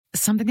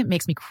Something that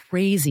makes me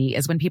crazy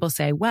is when people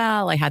say,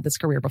 well, I had this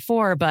career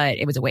before, but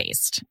it was a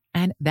waste.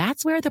 And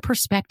that's where the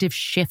perspective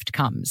shift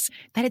comes,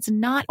 that it's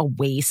not a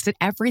waste, that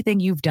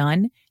everything you've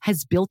done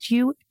has built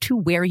you to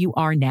where you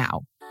are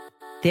now.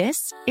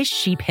 This is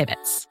She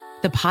Pivots,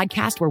 the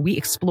podcast where we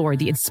explore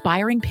the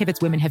inspiring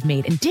pivots women have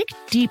made and dig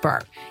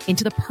deeper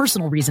into the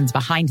personal reasons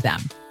behind them.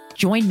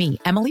 Join me,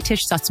 Emily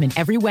Tish Sussman,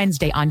 every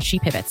Wednesday on She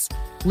Pivots.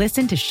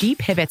 Listen to She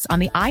Pivots on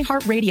the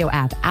iHeartRadio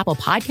app, Apple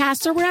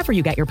Podcasts, or wherever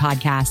you get your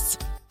podcasts.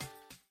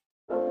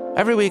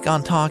 Every week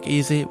on Talk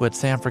Easy with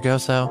Sam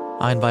Fragoso,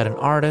 I invite an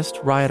artist,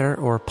 writer,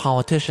 or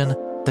politician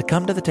to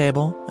come to the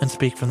table and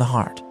speak from the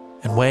heart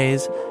in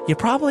ways you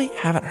probably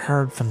haven't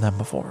heard from them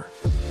before.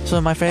 Some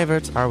of my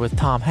favorites are with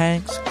Tom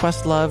Hanks,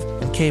 Questlove,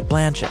 and Cate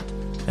Blanchett.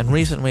 In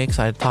recent weeks,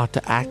 I talked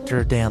to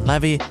actor Dan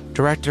Levy,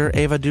 director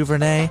Ava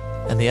DuVernay,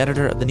 and the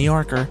editor of The New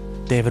Yorker,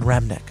 David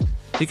Remnick.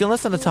 You can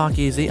listen to Talk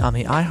Easy on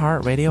the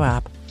iHeartRadio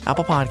app,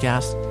 Apple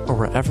Podcasts, or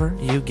wherever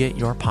you get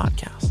your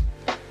podcasts.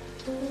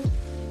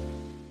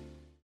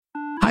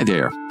 Hi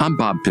there, I'm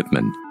Bob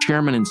Pittman,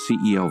 Chairman and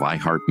CEO of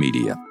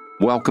iHeartMedia.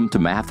 Welcome to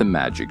Math and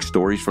Magic,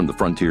 Stories from the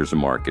Frontiers of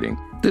Marketing.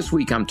 This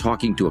week I'm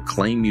talking to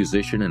acclaimed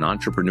musician and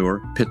entrepreneur,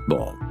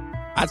 Pitbull.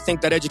 I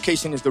think that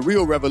education is the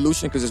real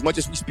revolution because as much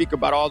as we speak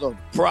about all the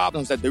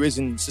problems that there is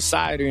in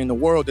society and the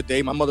world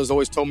today, my mother's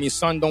always told me,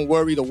 son, don't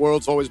worry, the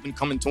world's always been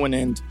coming to an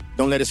end.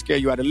 Don't let it scare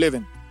you out of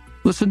living.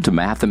 Listen to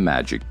Math and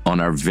Magic on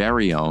our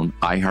very own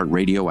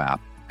iHeartRadio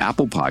app,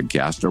 Apple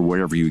Podcast, or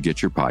wherever you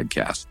get your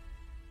podcasts.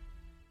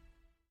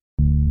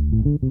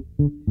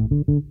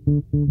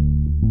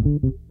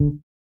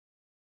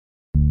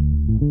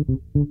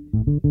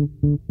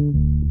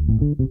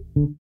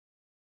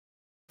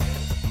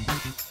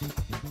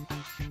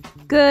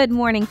 Good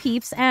morning,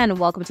 peeps, and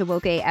welcome to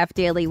Woke AF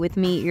Daily with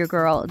me, your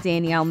girl,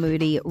 Danielle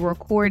Moody,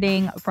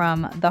 recording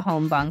from the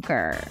home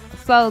bunker.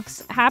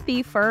 Folks,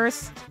 happy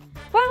first.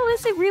 Well,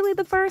 is it really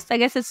the first? I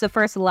guess it's the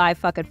first live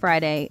fucking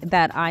Friday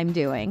that I'm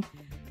doing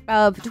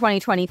of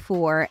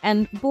 2024.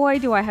 And boy,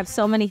 do I have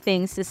so many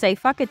things to say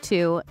fuck it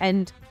to.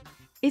 And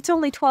it's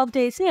only 12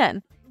 days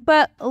in.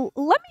 But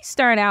let me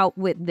start out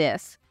with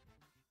this.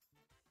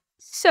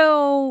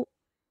 So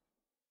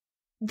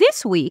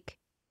this week,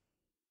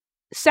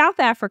 South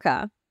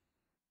Africa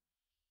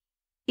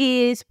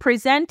is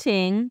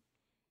presenting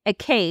a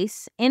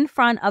case in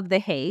front of The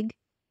Hague,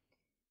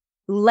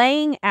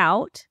 laying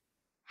out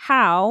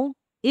how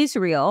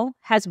Israel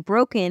has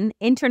broken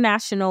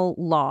international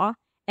law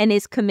and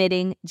is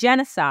committing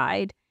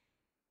genocide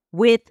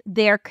with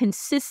their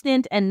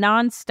consistent and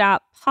nonstop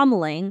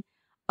pummeling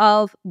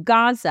of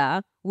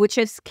Gaza, which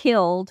has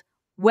killed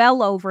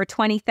well over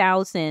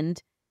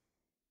 20,000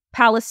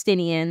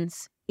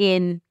 Palestinians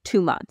in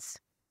 2 months.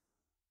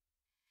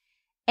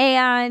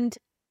 And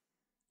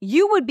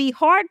you would be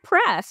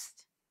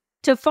hard-pressed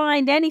to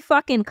find any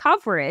fucking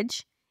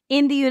coverage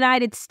in the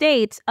United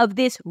States of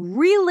this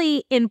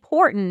really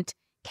important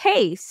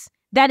case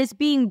that is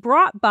being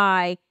brought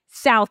by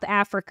South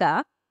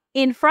Africa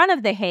in front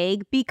of The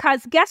Hague,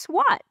 because guess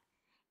what?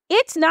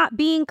 It's not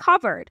being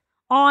covered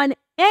on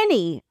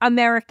any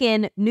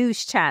American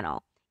news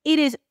channel. It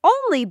is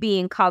only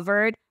being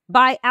covered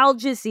by Al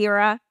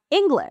Jazeera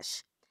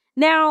English.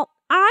 Now,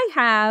 I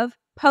have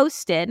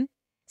posted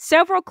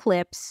several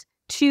clips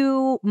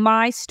to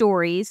my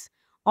stories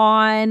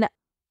on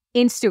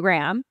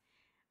Instagram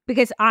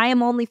because I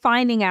am only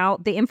finding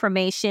out the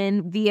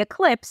information via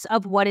clips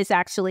of what is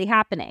actually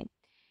happening.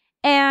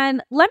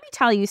 And let me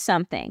tell you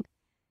something.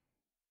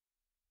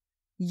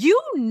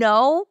 You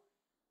know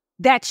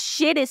that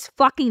shit is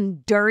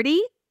fucking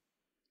dirty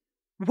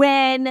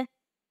when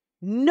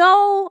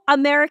no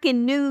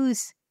American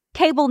news,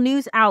 cable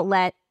news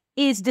outlet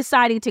is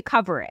deciding to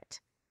cover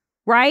it,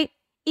 right?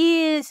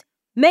 Is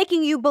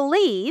making you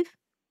believe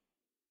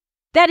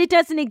that it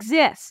doesn't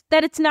exist,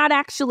 that it's not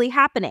actually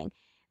happening.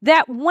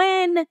 That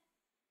when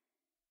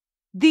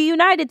the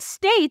United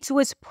States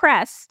was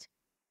pressed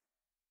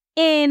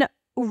in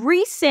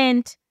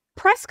recent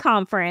press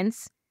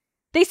conference,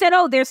 they said,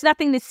 oh, there's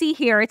nothing to see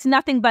here. It's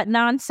nothing but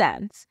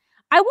nonsense.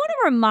 I want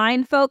to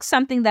remind folks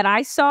something that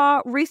I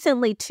saw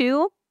recently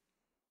too,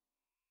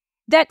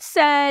 that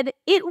said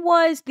it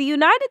was the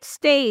United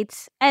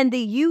States and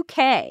the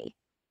UK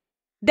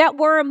that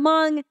were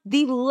among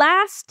the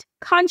last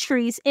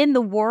countries in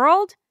the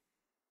world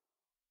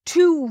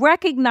to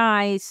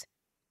recognize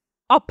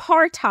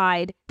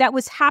apartheid that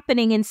was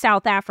happening in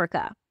South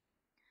Africa.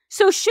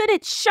 So should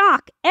it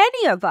shock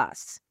any of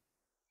us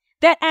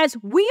that as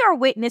we are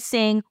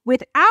witnessing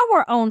with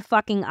our own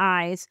fucking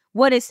eyes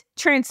what is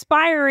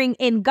transpiring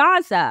in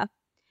Gaza,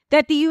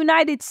 that the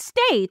United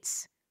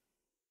States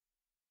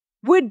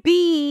would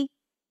be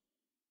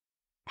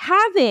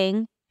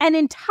having an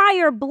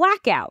entire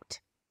blackout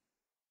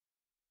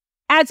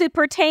as it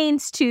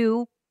pertains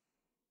to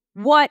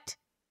what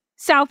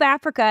South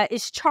Africa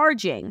is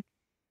charging?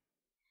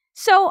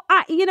 So,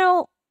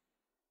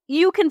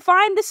 you can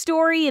find the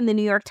story in the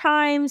New York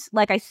Times.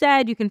 Like I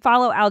said, you can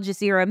follow Al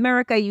Jazeera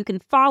America. You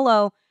can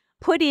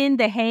put in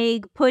The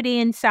Hague, put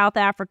in South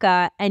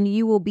Africa, and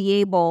you will be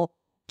able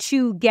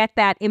to get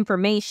that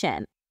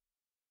information.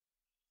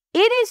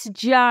 It is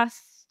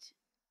just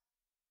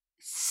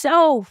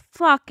so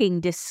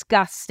fucking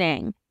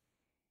disgusting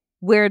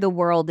where the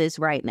world is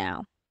right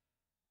now,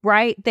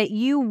 right? That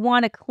you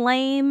want to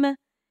claim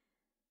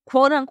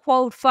quote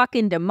unquote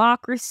fucking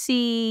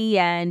democracy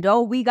and,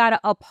 oh, we got to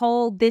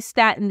uphold this,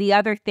 that, and the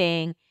other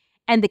thing.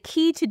 And the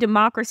key to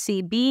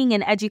democracy being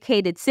an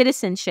educated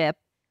citizenry.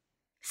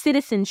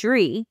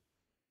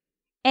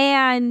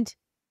 And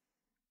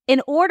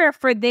in order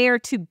for there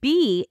to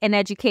be an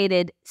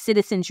educated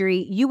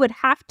citizenry, you would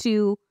have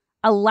to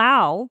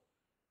allow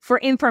for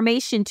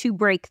information to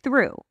break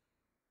through.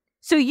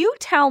 So you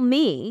tell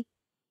me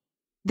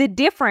the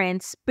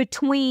difference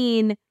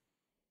between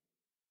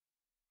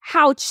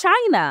how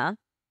China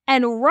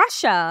and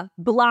Russia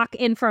block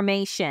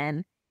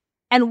information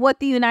and what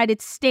the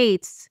United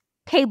States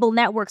cable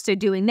networks are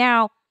doing.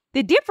 Now,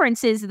 the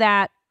difference is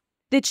that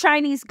the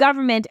Chinese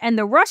government and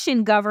the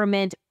Russian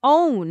government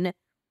own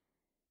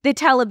the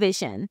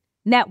television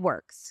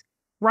networks,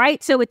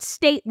 right? So it's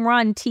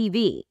state-run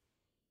TV.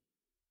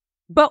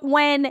 But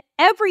when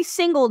every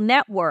single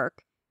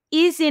network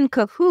is in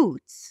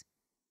cahoots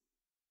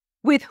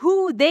with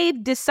who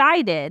they've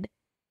decided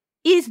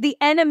is the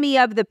enemy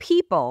of the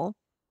people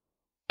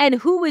and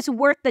who is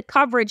worth the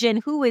coverage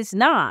and who is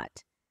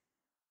not,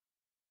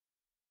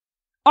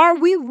 are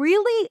we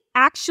really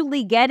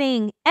actually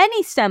getting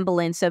any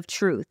semblance of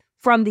truth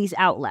from these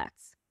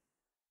outlets?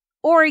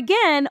 Or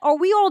again, are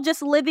we all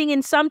just living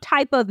in some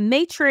type of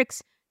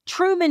Matrix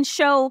Truman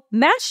Show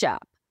mashup?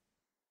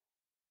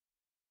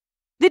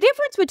 The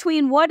difference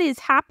between what is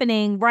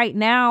happening right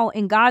now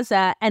in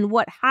Gaza and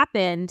what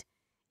happened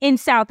in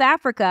South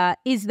Africa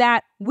is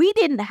that we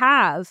didn't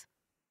have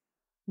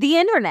the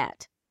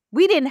internet.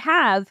 We didn't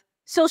have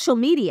social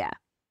media.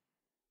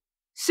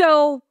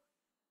 So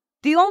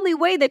the only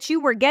way that you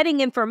were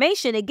getting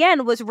information,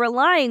 again, was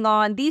relying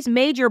on these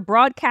major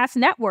broadcast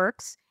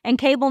networks and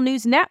cable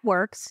news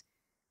networks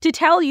to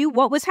tell you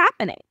what was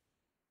happening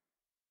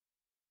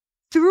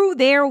through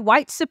their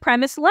white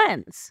supremacist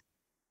lens.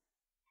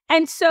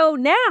 And so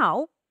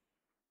now,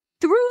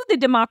 through the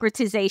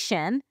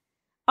democratization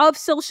of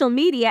social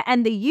media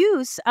and the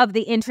use of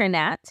the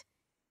internet,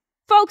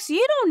 folks,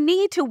 you don't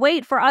need to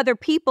wait for other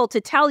people to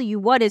tell you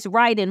what is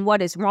right and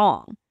what is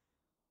wrong.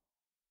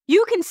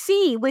 You can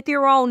see with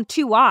your own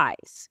two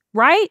eyes,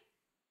 right?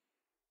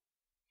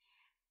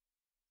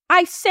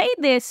 I say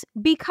this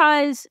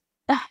because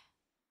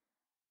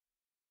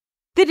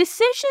the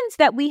decisions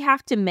that we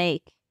have to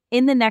make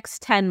in the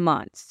next 10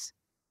 months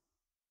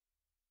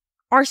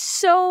are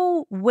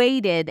so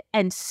weighted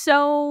and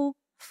so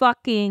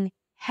fucking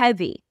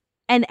heavy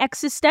and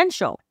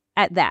existential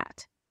at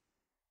that.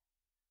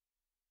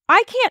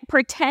 I can't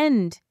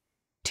pretend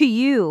to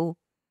you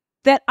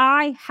that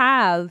I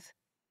have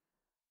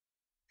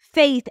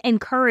faith,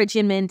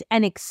 encouragement,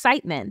 and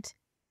excitement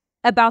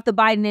about the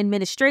Biden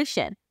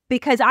administration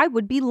because I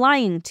would be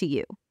lying to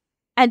you,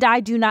 and I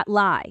do not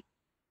lie.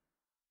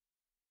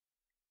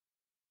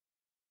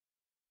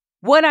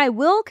 What I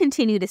will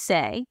continue to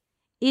say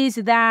is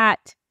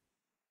that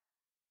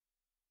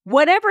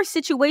whatever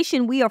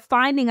situation we are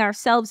finding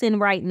ourselves in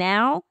right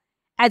now,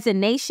 as a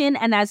nation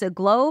and as a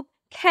globe,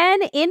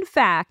 can in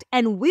fact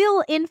and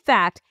will in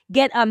fact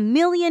get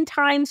 1,000,000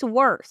 times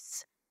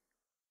worse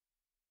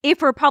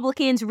if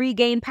Republicans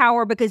regain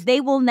power, because they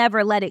will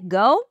never let it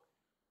go.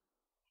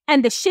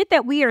 And the shit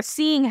that we are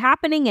seeing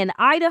happening in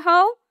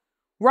Idaho,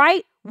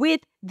 right,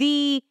 with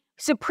the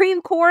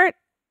Supreme Court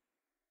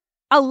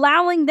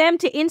allowing them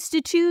to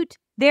institute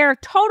their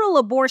total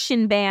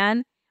abortion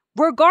ban,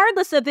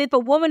 regardless of if a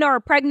woman or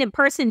a pregnant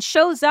person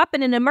shows up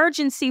in an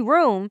emergency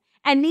room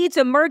and needs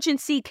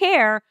emergency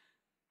care,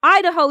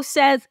 Idaho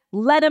says,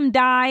 let them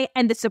die.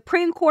 And the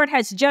Supreme Court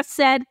has just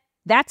said,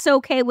 that's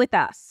okay with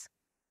us.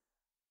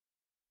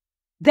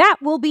 That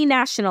will be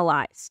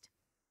nationalized.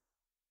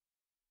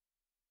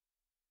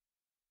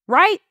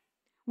 Right?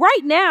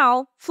 Right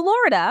now,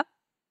 Florida,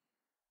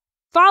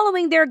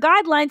 following their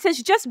guidelines,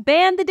 has just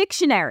banned the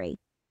dictionary.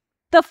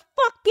 The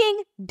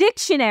fucking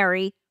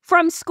dictionary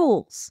from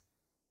schools.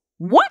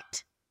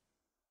 What?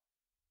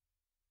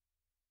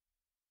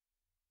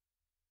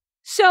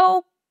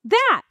 So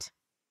that,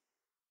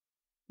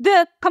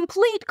 the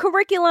complete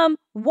curriculum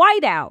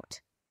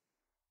whiteout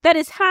that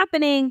is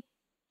happening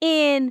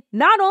in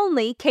not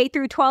only K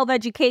through 12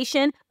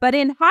 education, but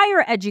in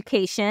higher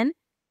education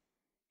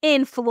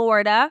in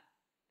Florida,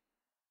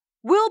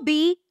 will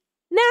be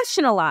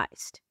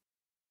nationalized.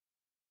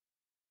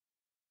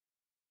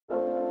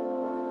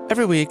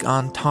 Every week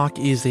on Talk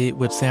Easy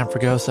with Sam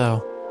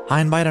Fragoso,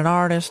 I invite an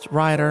artist,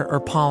 writer, or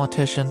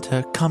politician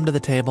to come to the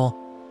table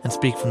and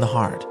speak from the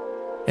heart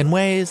in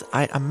ways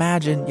I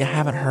imagine you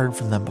haven't heard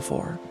from them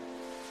before.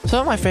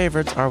 Some of my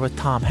favorites are with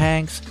Tom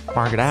Hanks,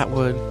 Margaret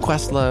Atwood,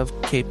 Questlove,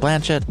 Cate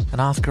Blanchett,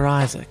 and Oscar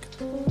Isaac.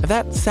 If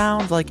that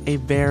sounds like a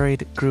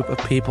varied group of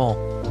people,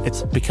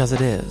 it's because it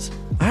is.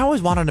 I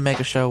always wanted to make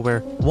a show where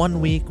one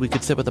week we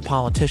could sit with a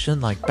politician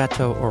like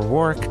Beto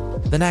O'Rourke,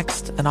 the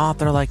next an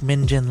author like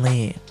Min Jin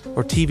Lee,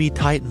 or TV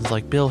titans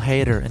like Bill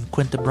Hader and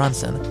Quinta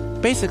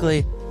Brunson.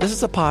 Basically, this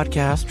is a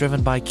podcast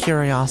driven by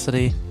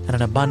curiosity and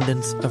an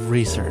abundance of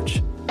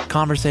research.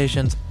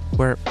 Conversations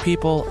where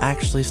people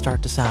actually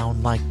start to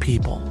sound like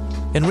people.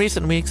 In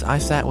recent weeks, I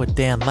sat with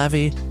Dan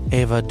Levy,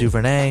 Ava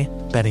DuVernay,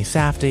 Benny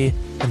Safdie,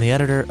 and the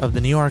editor of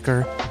The New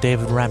Yorker,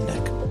 David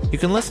Remnick. You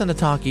can listen to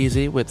Talk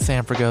Easy with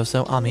Sam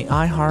Fragoso on the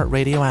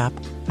iHeartRadio app,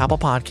 Apple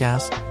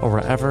Podcasts, or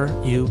wherever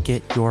you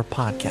get your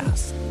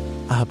podcasts.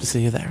 I hope to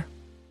see you there.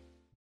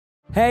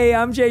 Hey,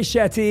 I'm Jay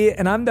Shetty,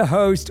 and I'm the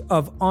host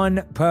of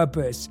On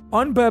Purpose.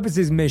 On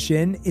Purpose's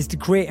mission is to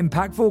create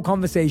impactful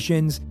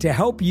conversations to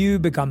help you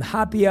become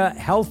happier,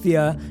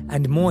 healthier,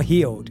 and more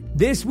healed.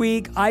 This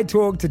week, I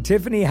talked to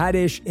Tiffany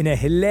Haddish in a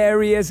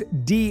hilarious,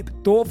 deep,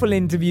 thoughtful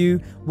interview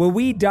where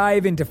we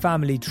dive into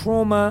family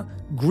trauma,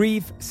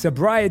 grief,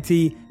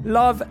 sobriety,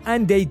 love,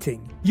 and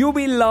dating. You'll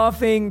be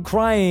laughing,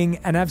 crying,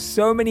 and have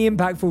so many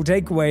impactful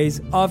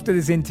takeaways after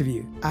this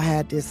interview. I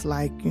had this,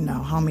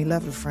 homie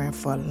lover friend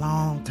for a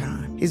long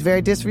time. He's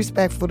very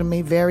disrespectful to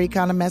me, very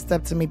kind of messed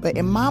up to me. But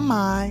in my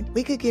mind,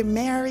 we could get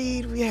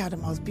married. We had the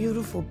most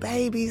beautiful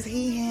babies.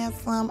 He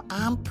handsome.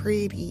 I'm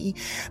pretty.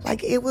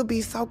 It would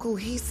be so cool.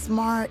 He's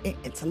smart and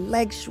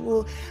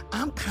intellectual.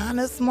 I'm kind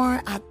of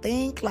smart, I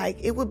think.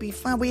 It would be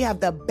fun. We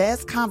have the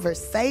best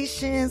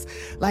conversations.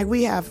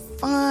 We have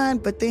fun,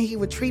 but then he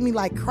would treat me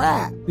like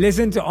crap.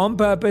 Listen to On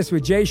Purpose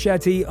with Jay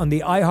Shetty on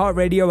the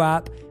iHeartRadio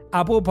app,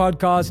 Apple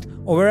Podcast,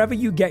 or wherever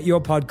you get your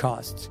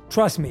podcasts.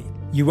 Trust me,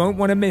 you won't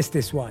want to miss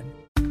this one.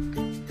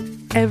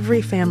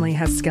 Every family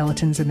has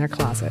skeletons in their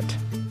closet.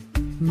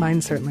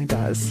 Mine certainly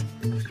does.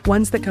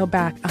 Ones that go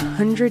back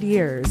 100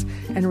 years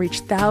and reach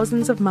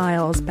thousands of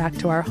miles back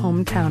to our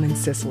hometown in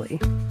Sicily.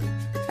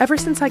 Ever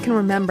since I can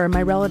remember,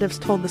 my relatives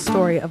told the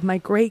story of my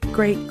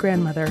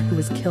great-great-grandmother who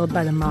was killed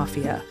by the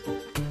mafia.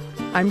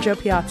 I'm Jo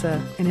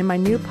Piazza, and in my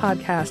new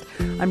podcast,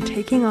 I'm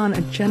taking on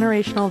a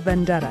generational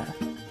vendetta,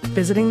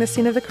 visiting the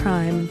scene of the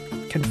crime,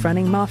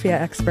 confronting mafia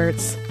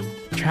experts,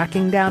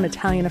 tracking down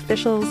Italian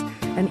officials,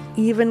 and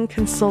even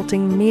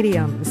consulting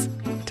mediums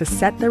to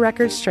set the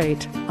record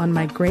straight on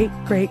my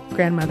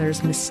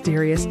great-great-grandmother's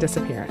mysterious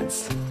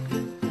disappearance.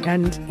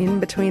 And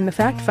in between the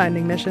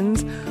fact-finding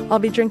missions, I'll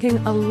be drinking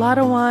a lot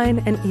of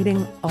wine and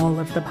eating all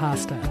of the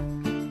pasta.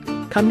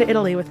 Come to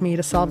Italy with me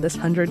to solve this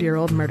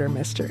 100-year-old murder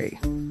mystery.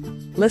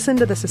 Listen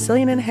to The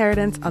Sicilian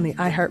Inheritance on the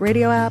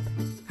iHeartRadio app,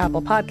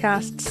 Apple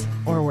Podcasts,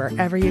 or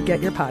wherever you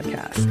get your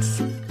podcasts.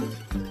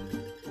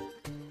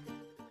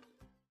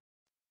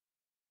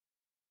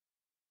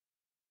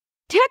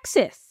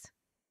 Texas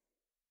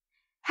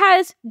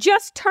has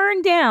just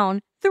turned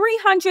down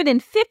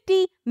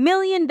 $350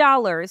 million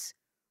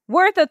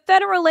worth of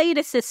federal aid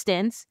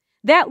assistance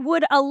that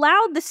would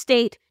allow the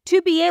state to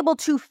be able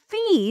to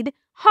feed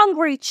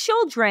hungry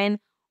children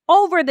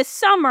over the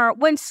summer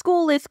when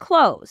school is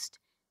closed.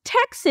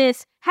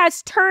 Texas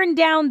has turned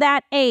down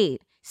that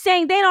aid,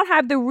 saying they don't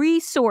have the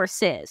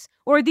resources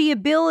or the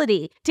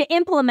ability to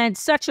implement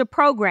such a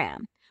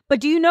program.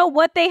 But do you know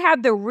what they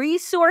have the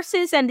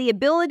resources and the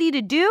ability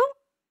to do?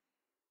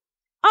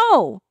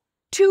 Oh,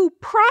 to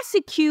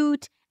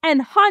prosecute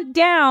and hunt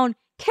down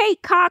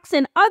Kate Cox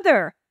and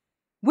other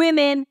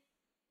women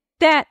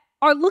that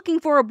are looking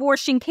for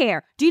abortion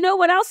care. Do you know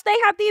what else they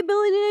have the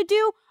ability to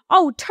do?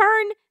 Oh,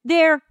 turn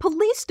their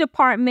police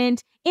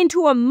department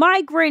into a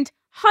migrant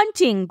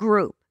hunting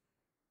group.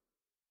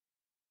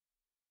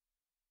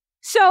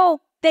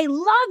 So they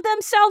love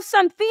themselves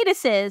some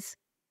fetuses,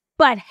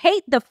 but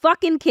hate the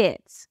fucking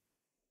kids.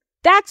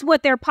 That's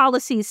what their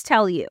policies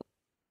tell you.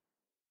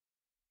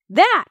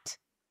 That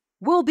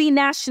will be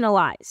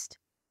nationalized.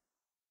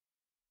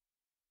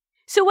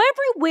 So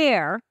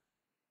everywhere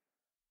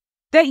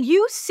that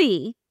you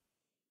see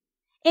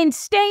in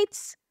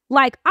states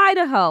like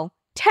Idaho,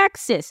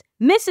 Texas,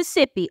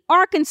 Mississippi,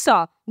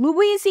 Arkansas,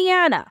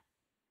 Louisiana,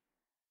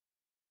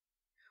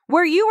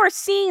 where you are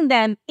seeing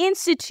them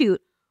institute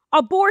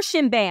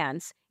abortion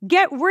bans,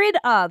 get rid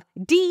of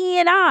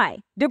DE&I,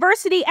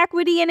 diversity,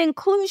 equity, and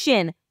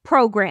inclusion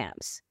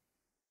programs,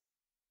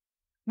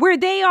 where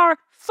they are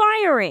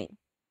firing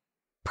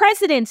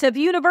presidents of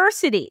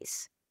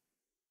universities.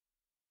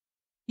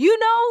 You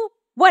know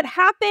what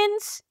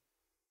happens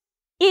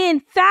in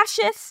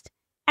fascist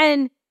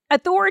and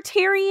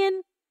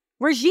authoritarian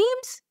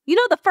regimes? You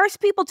know the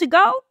first people to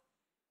go?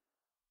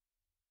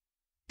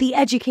 The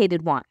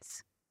educated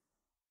ones.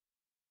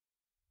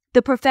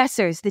 The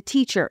professors, the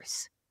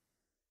teachers,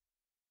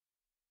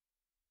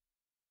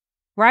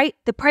 right?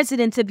 The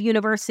presidents of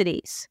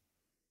universities.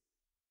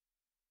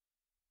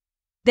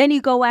 Then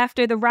you go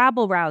after the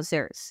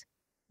rabble-rousers,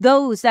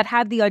 those that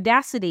have the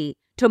audacity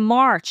to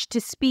march, to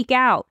speak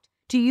out,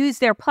 to use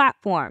their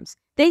platforms.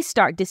 They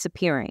start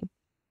disappearing.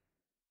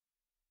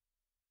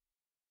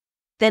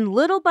 Then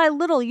little by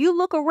little, you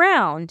look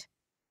around,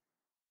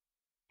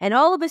 and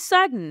all of a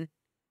sudden,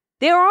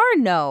 there are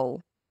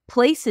no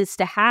places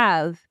to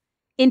have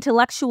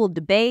intellectual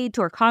debate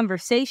or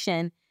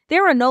conversation.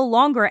 There are no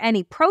longer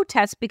any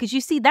protests because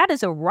you see, that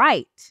is a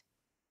right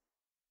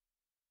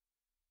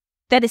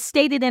that is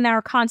stated in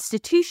our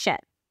Constitution.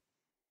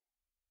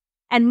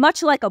 And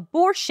much like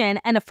abortion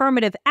and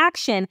affirmative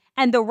action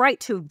and the right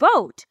to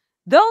vote,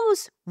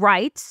 those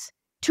rights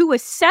to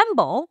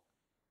assemble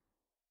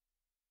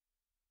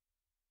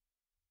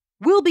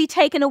will be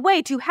taken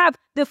away. To have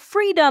the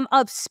freedom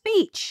of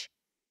speech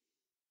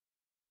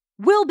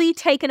will be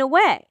taken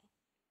away.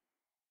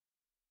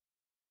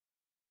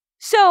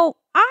 So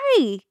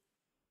I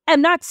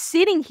am not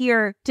sitting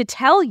here to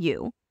tell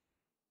you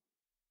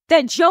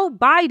that Joe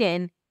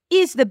Biden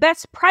is the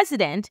best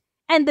president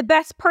and the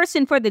best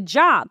person for the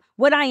job.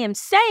 What I am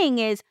saying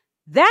is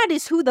that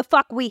is who the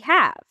fuck we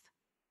have.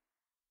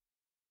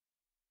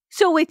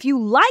 So if you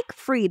like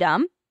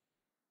freedom,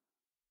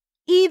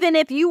 even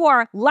if you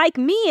are like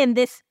me in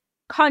this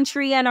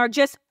country and are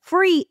just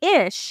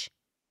free-ish,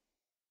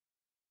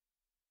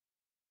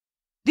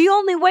 the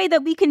only way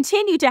that we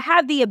continue to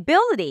have the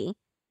ability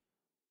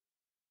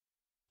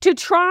to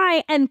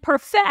try and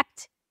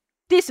perfect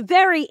this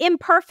very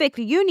imperfect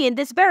union,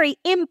 this very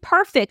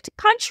imperfect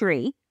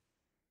country,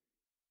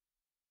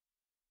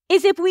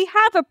 is if we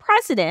have a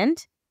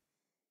president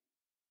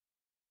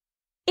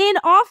in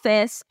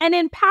office and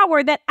in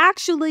power that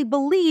actually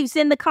believes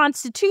in the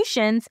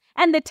constitutions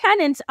and the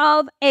tenets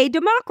of a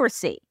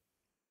democracy.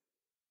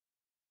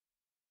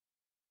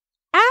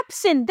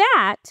 Absent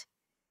that,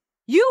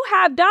 you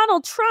have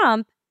Donald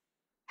Trump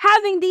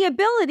having the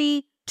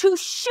ability to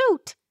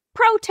shoot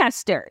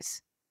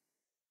protesters.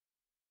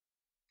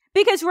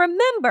 Because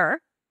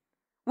remember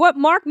what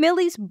Mark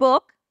Milley's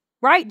book,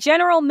 right?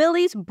 General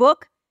Milley's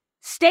book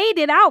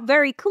stated out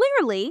very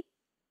clearly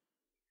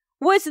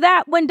was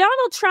that when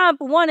Donald Trump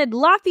wanted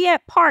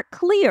Lafayette Park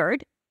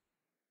cleared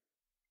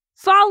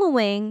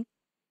following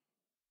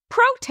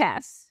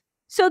protests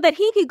so that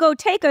he could go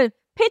take a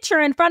picture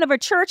in front of a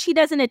church he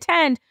doesn't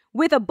attend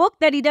with a book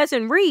that he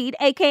doesn't read,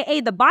 aka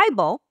the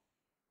Bible,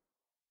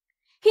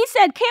 he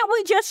said, can't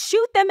we just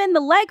shoot them in the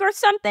leg or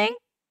something?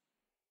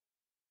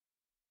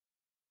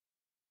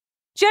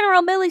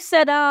 General Milley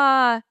said,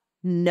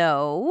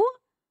 no,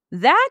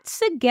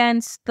 that's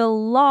against the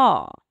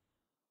law.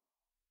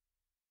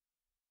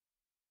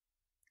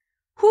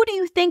 Who do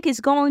you think is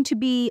going to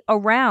be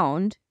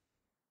around,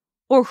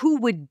 or who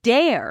would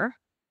dare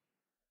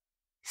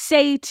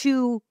say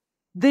to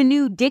the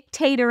new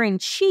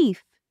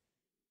dictator-in-chief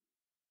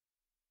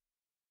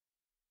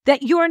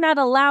that you're not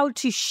allowed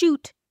to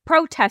shoot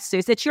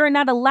protesters, that you're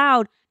not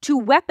allowed to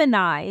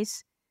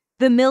weaponize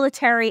the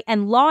military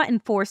and law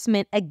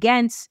enforcement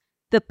against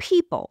the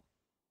people?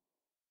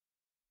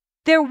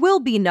 There will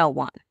be no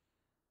one.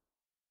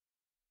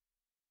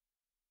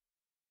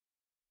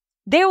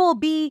 There will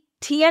be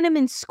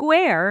Tiananmen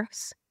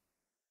Squares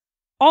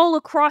all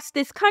across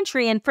this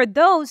country. And for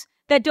those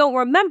that don't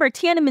remember,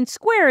 Tiananmen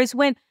Square is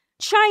when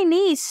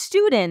Chinese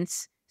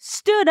students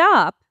stood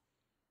up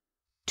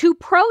to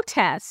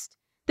protest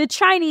the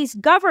Chinese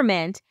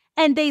government,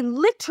 and they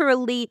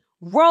literally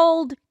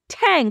rolled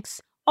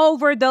tanks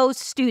over those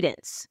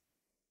students.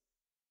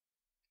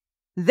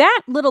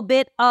 That little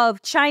bit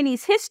of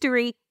Chinese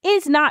history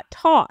is not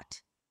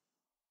taught.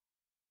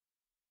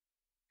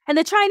 And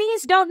the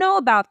Chinese don't know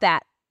about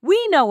that.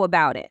 We know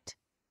about it.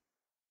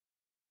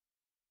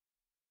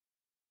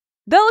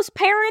 Those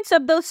parents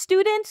of those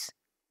students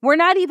were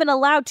not even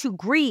allowed to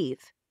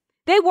grieve.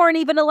 They weren't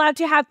even allowed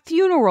to have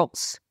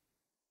funerals.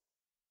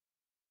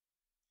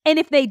 And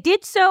if they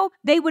did so,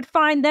 they would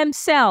find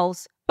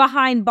themselves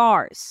behind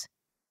bars.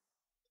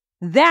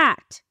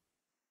 That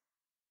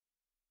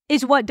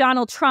is what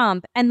Donald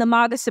Trump and the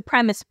MAGA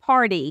supremacist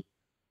party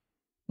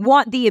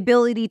want the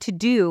ability to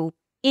do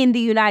in the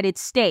United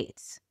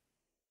States.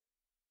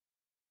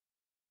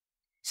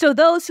 So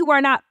those who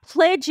are not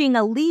pledging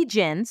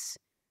allegiance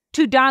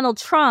to Donald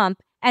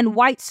Trump and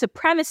white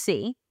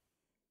supremacy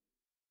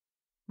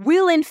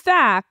will, in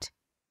fact,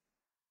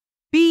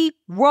 be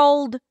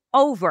rolled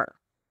over.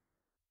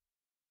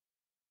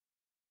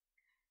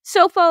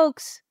 So,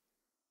 folks,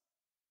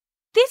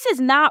 this is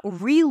not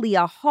really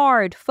a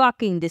hard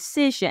fucking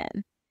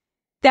decision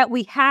that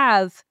we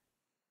have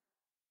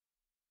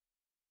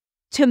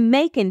to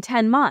make in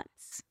 10 months.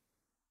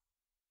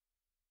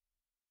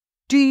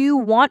 Do you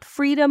want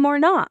freedom or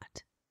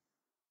not?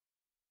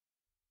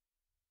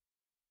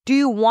 Do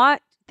you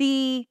want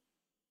the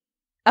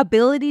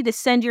ability to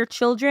send your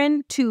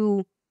children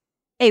to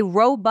a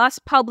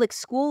robust public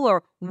school,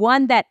 or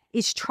one that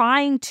is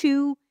trying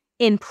to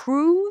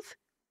improve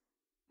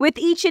with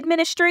each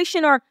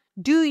administration? Or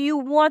do you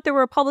want the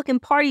Republican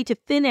Party to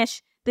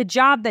finish the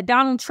job that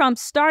Donald Trump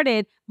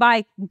started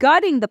by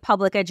gutting the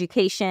public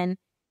education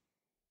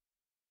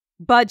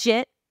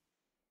budget,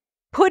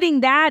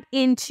 putting that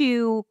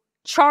into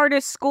charter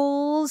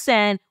schools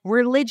and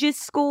religious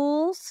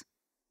schools?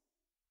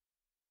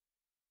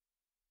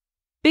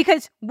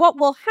 Because what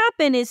will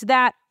happen is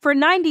that for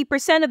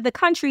 90% of the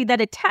country that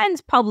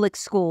attends public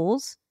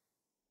schools,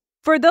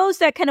 for those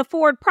that can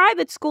afford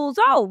private schools,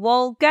 oh,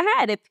 well, go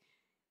ahead. If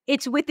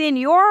it's within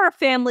your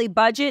family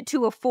budget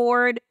to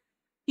afford,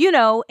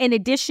 an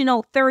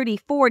additional $30,000,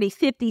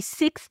 $40,000,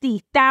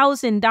 $50,000,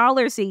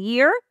 $60,000 a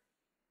year,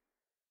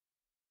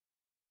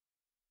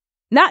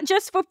 not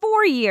just for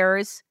 4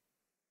 years,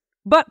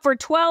 But for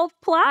 12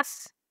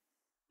 plus,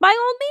 by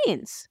all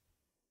means.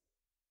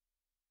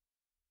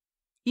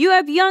 You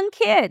have young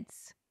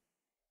kids.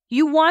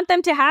 You want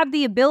them to have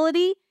the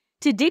ability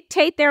to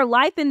dictate their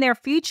life and their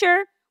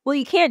future? Well,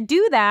 you can't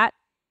do that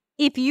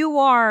if you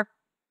are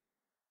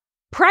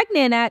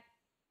pregnant at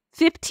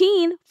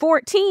 15,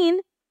 14.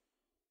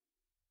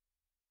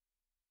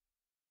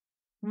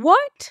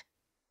 What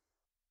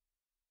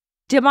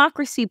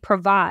democracy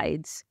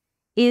provides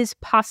is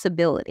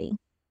possibility,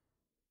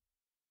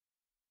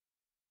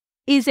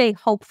 is a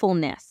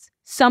hopefulness,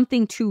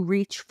 something to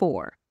reach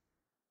for,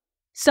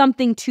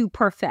 something to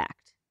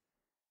perfect.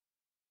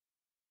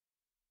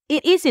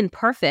 It isn't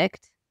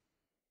perfect.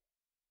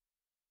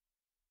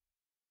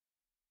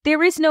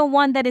 There is no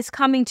one that is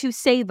coming to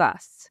save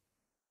us.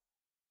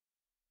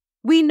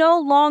 We no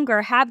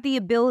longer have the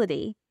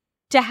ability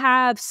to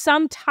have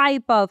some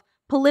type of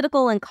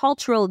political and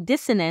cultural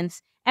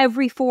dissonance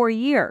every 4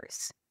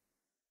 years.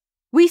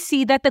 We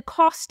see that the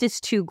cost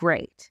is too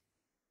great,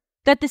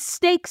 that the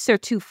stakes are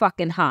too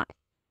fucking high,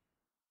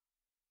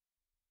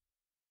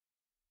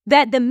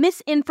 that the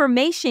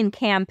misinformation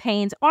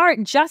campaigns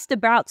aren't just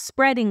about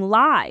spreading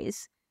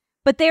lies,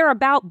 but they're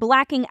about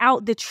blacking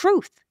out the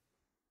truth.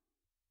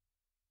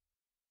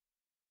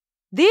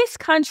 This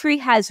country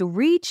has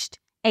reached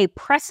a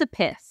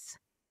precipice.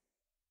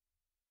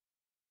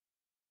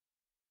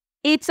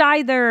 It's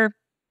either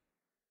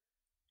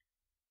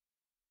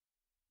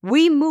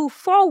we move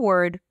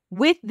forward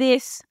with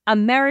this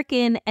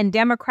American and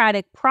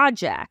democratic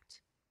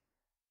project,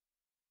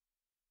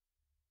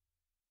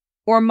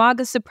 or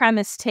MAGA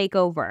supremacists take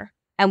over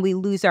and we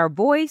lose our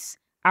voice,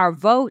 our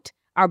vote,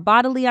 our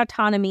bodily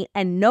autonomy,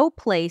 and no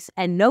place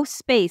and no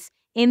space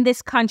in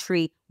this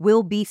country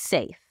will be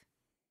safe.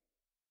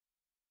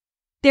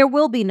 There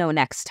will be no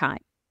next time.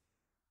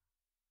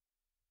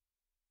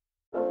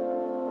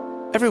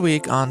 Every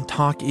week on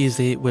Talk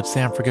Easy with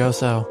Sam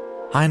Fragoso,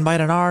 I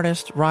invite an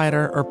artist,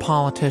 writer, or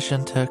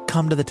politician to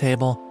come to the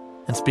table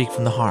and speak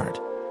from the heart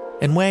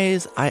in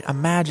ways I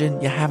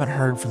imagine you haven't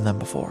heard from them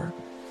before.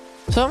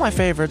 Some of my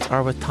favorites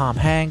are with Tom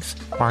Hanks,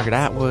 Margaret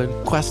Atwood,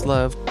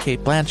 Questlove,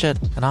 Cate Blanchett,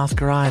 and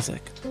Oscar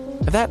Isaac.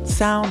 If that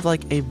sounds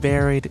like a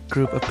varied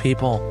group of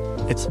people,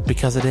 it's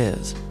because it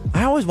is.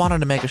 I always wanted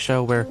to make a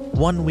show where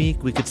one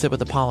week we could sit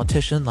with a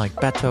politician like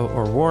Beto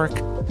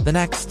O'Rourke, the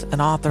next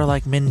an author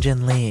like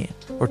Min-Jin Lee,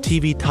 or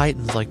TV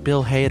titans like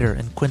Bill Hader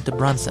and Quinta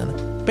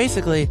Brunson.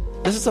 Basically,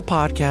 this is a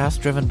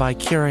podcast driven by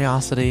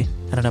curiosity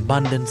and an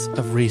abundance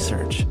of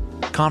research.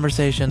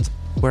 Conversations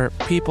where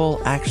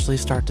people actually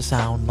start to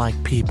sound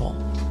like people.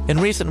 In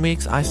recent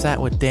weeks, I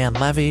sat with Dan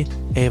Levy,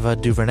 Ava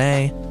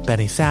DuVernay,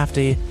 Benny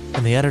Safdie,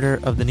 and the editor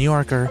of The New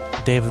Yorker,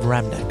 David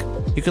Remnick.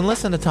 You can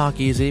listen to Talk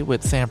Easy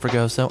with Sam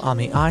Fragoso on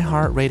the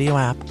iHeartRadio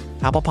app,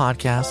 Apple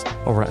Podcasts,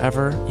 or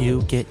wherever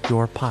you get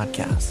your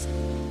podcasts.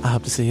 I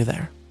hope to see you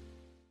there.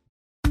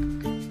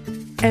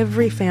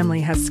 Every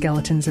family has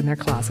skeletons in their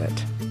closet.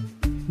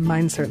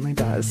 Mine certainly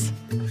does.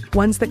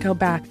 Ones that go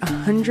back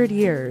 100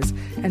 years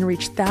and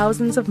reach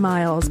thousands of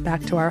miles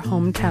back to our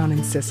hometown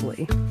in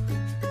Sicily.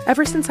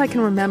 Ever since I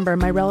can remember,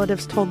 my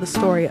relatives told the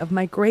story of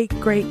my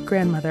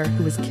great-great-grandmother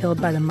who was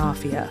killed by the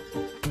mafia.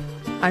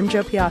 I'm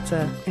Jo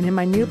Piazza, and in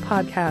my new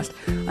podcast,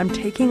 I'm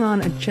taking on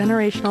a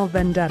generational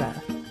vendetta,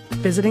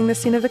 visiting the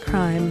scene of the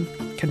crime,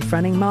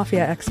 confronting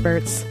mafia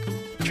experts,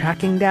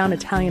 tracking down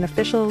Italian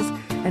officials,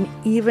 and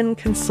even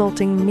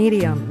consulting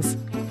mediums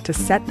to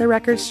set the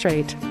record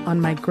straight on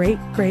my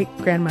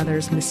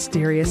great-great-grandmother's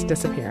mysterious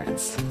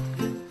disappearance.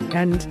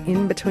 And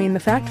in between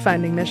the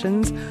fact-finding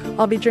missions,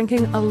 I'll be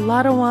drinking a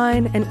lot of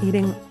wine and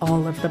eating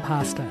all of the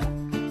pasta.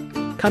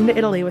 Come to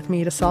Italy with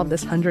me to solve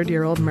this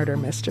 100-year-old murder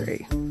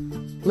mystery.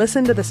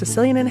 Listen to The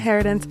Sicilian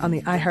Inheritance on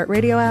the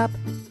iHeartRadio app,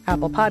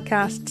 Apple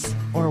Podcasts,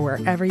 or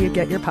wherever you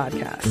get your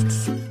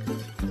podcasts.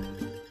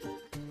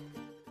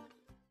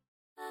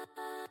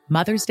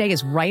 Mother's Day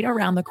is right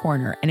around the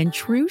corner, and in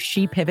true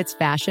She Pivots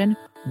fashion,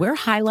 we're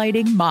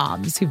highlighting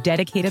moms who've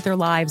dedicated their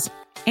lives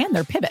and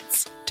their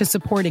pivots to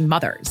supporting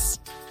mothers.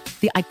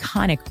 The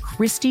iconic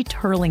Christy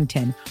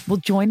Turlington will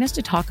join us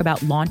to talk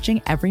about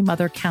launching Every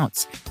Mother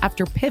Counts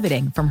after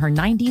pivoting from her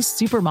 90s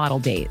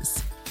supermodel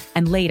days.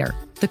 And later,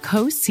 the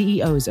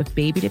co-CEOs of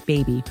Baby to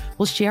Baby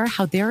will share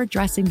how they're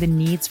addressing the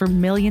needs for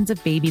millions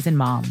of babies and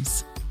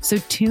moms. So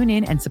tune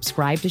in and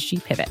subscribe to She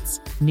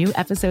Pivots. New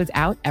episodes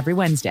out every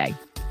Wednesday.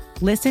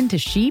 Listen to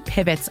She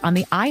Pivots on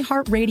the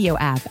iHeartRadio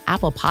app,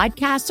 Apple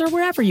Podcasts, or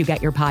wherever you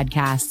get your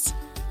podcasts.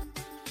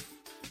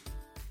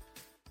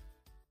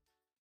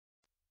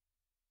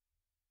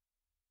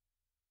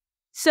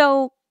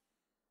 So,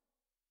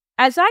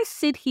 as I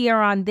sit here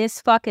on this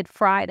fucking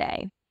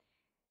Friday,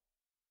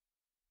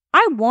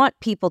 I want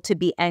people to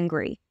be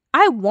angry.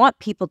 I want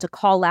people to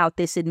call out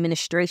this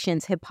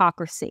administration's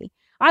hypocrisy.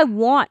 I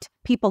want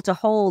people to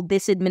hold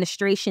this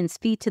administration's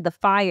feet to the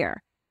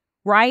fire,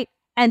 right?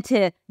 And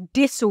to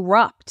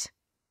disrupt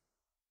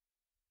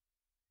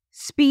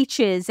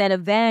speeches and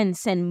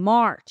events and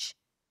march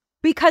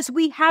because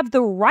we have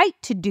the right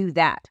to do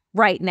that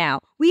right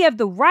now. We have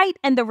the right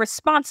and the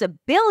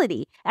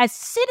responsibility as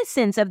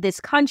citizens of this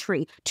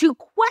country to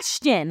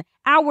question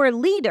our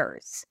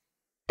leaders.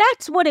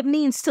 That's what it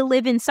means to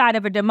live inside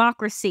of a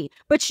democracy.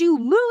 But you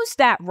lose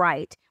that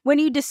right when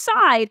you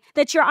decide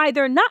that you're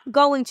either not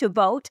going to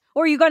vote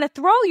or you're going to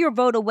throw your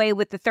vote away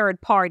with the third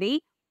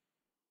party.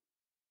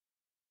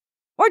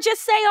 Or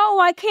just say, oh,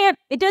 I can't,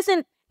 it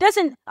doesn't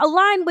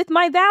align with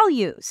my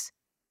values.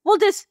 Well,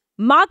 does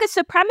MAGA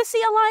supremacy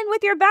align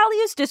with your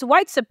values? Does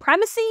white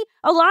supremacy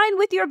align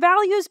with your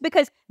values?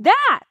 Because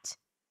that's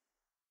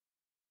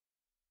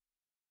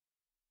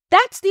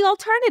the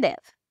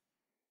alternative.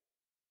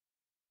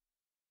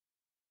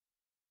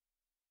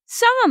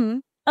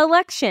 Some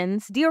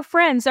elections, dear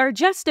friends, are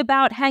just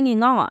about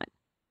hanging on.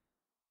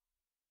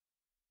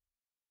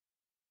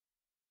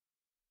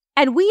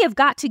 And we have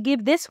got to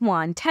give this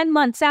one 10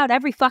 months out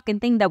every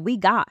fucking thing that we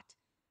got,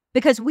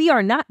 because we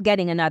are not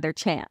getting another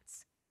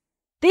chance.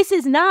 This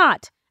is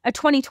not a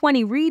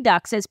 2020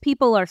 redux, as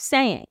people are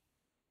saying.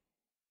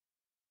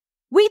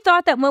 We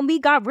thought that when we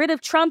got rid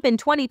of Trump in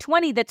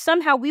 2020, that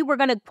somehow we were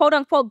going to, quote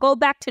unquote, go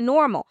back to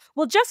normal.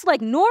 Well, just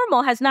like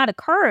normal has not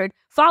occurred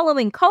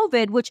following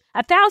COVID, which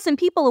 1,000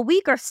 people a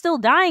week are still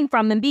dying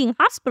from and being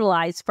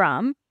hospitalized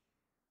from,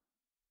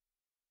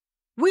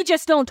 we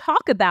just don't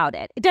talk about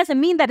it. It doesn't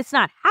mean that it's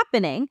not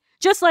happening.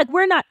 Just like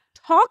we're not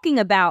talking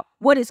about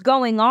what is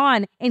going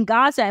on in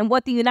Gaza and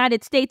what the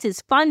United States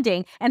is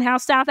funding and how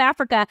South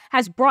Africa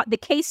has brought the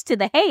case to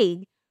The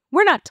Hague.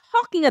 We're not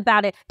talking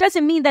about it.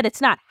 Doesn't mean that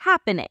it's not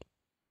happening.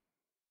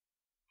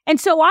 And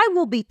so I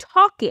will be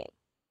talking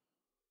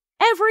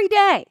every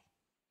day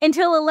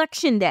until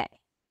Election Day.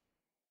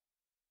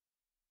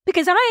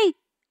 Because I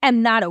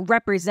am not a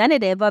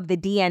representative of the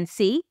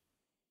DNC.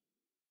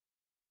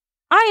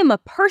 I am a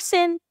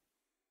person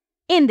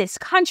in this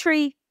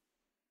country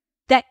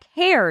that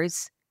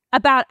cares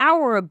about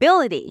our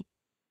ability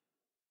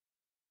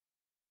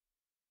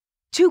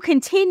to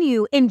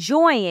continue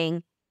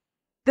enjoying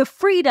the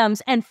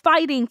freedoms and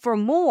fighting for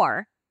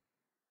more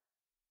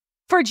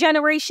for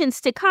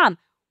generations to come.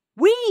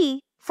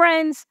 We,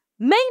 friends,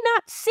 may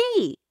not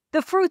see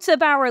the fruits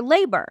of our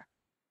labor,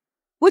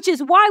 which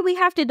is why we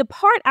have to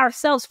depart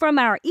ourselves from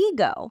our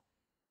ego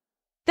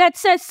that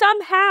says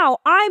somehow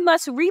I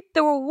must reap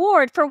the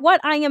reward for what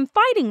I am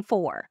fighting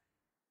for.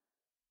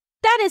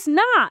 That is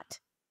not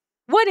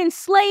what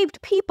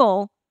enslaved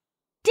people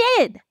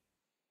did.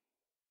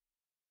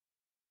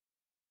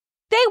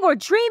 They were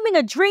dreaming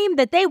a dream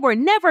that they were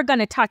never going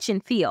to touch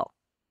and feel.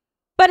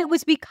 But it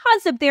was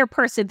because of their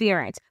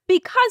perseverance,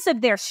 because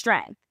of their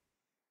strength,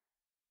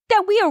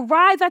 that we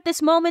arrive at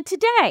this moment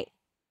today.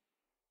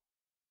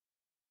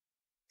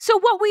 So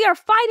what we are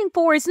fighting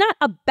for is not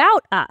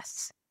about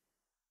us.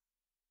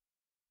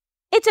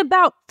 It's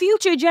about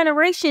future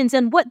generations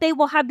and what they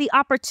will have the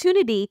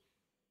opportunity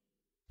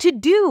to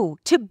do,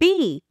 to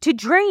be, to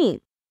dream.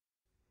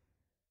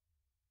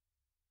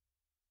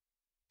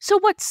 So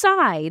what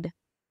side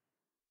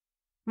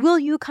will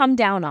you come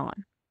down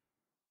on?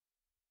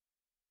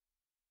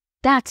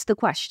 That's the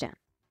question.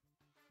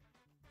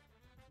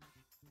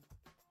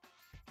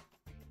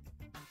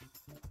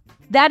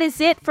 That is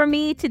it for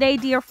me today,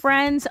 dear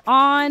friends,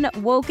 on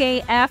Woke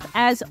AF.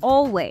 As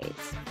always,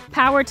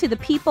 power to the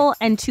people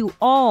and to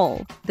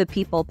all the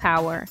people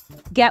power.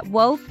 Get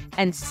woke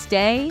and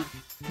stay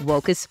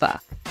woke as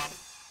fuck.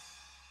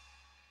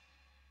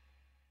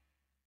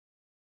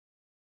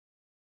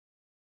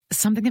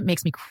 Something that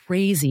makes me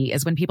crazy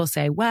is when people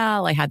say,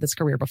 well, I had this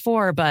career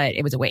before, but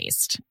it was a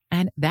waste.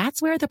 And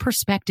that's where the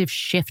perspective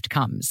shift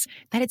comes,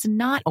 that it's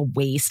not a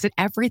waste, that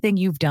everything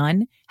you've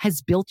done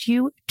has built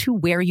you to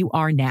where you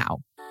are now.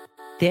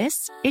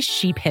 This is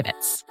She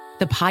Pivots,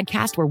 the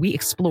podcast where we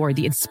explore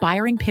the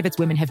inspiring pivots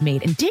women have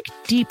made and dig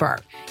deeper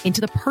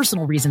into the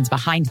personal reasons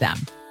behind them.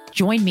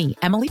 Join me,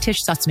 Emily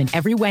Tish Sussman,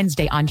 every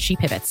Wednesday on She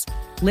Pivots.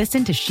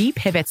 Listen to She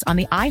Pivots on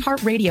the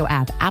iHeartRadio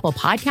app, Apple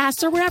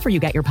Podcasts, or wherever you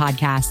get your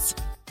podcasts.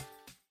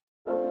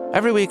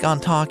 Every week on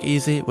Talk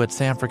Easy with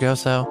Sam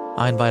Fragoso,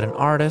 I invite an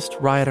artist,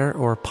 writer,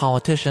 or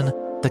politician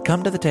to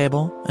come to the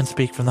table and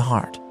speak from the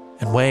heart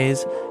in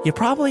ways you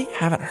probably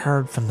haven't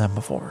heard from them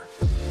before.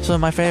 Some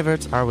of my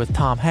favorites are with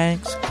Tom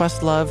Hanks,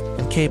 Questlove,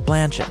 and Cate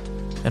Blanchett.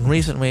 In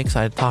recent weeks,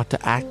 I talked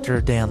to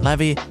actor Dan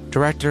Levy,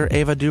 director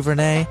Ava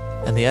DuVernay,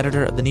 and the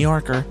editor of The New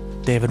Yorker,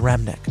 David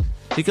Remnick.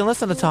 You can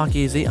listen to Talk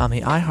Easy on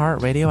the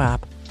iHeartRadio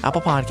app,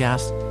 Apple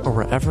Podcasts, or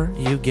wherever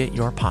you get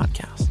your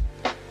podcasts.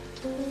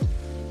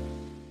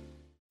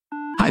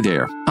 Hi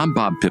there, I'm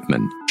Bob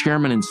Pittman,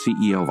 Chairman and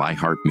CEO of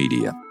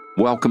iHeartMedia.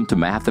 Welcome to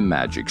Math and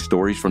Magic,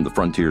 Stories from the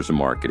Frontiers of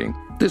Marketing.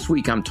 This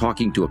week I'm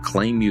talking to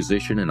acclaimed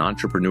musician and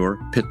entrepreneur,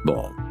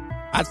 Pitbull.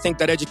 I think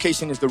that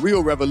education is the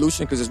real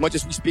revolution, because as much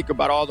as we speak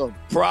about all the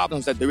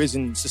problems that there is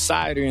in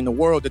society and the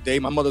world today,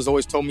 my mother's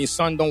always told me,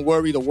 son, don't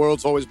worry, the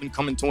world's always been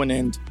coming to an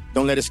end.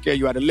 Don't let it scare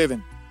you out of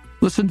living.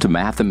 Listen to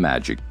Math and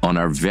Magic on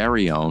our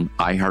very own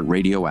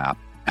iHeartRadio app,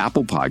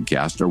 Apple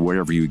Podcast, or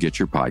wherever you get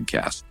your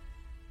podcasts.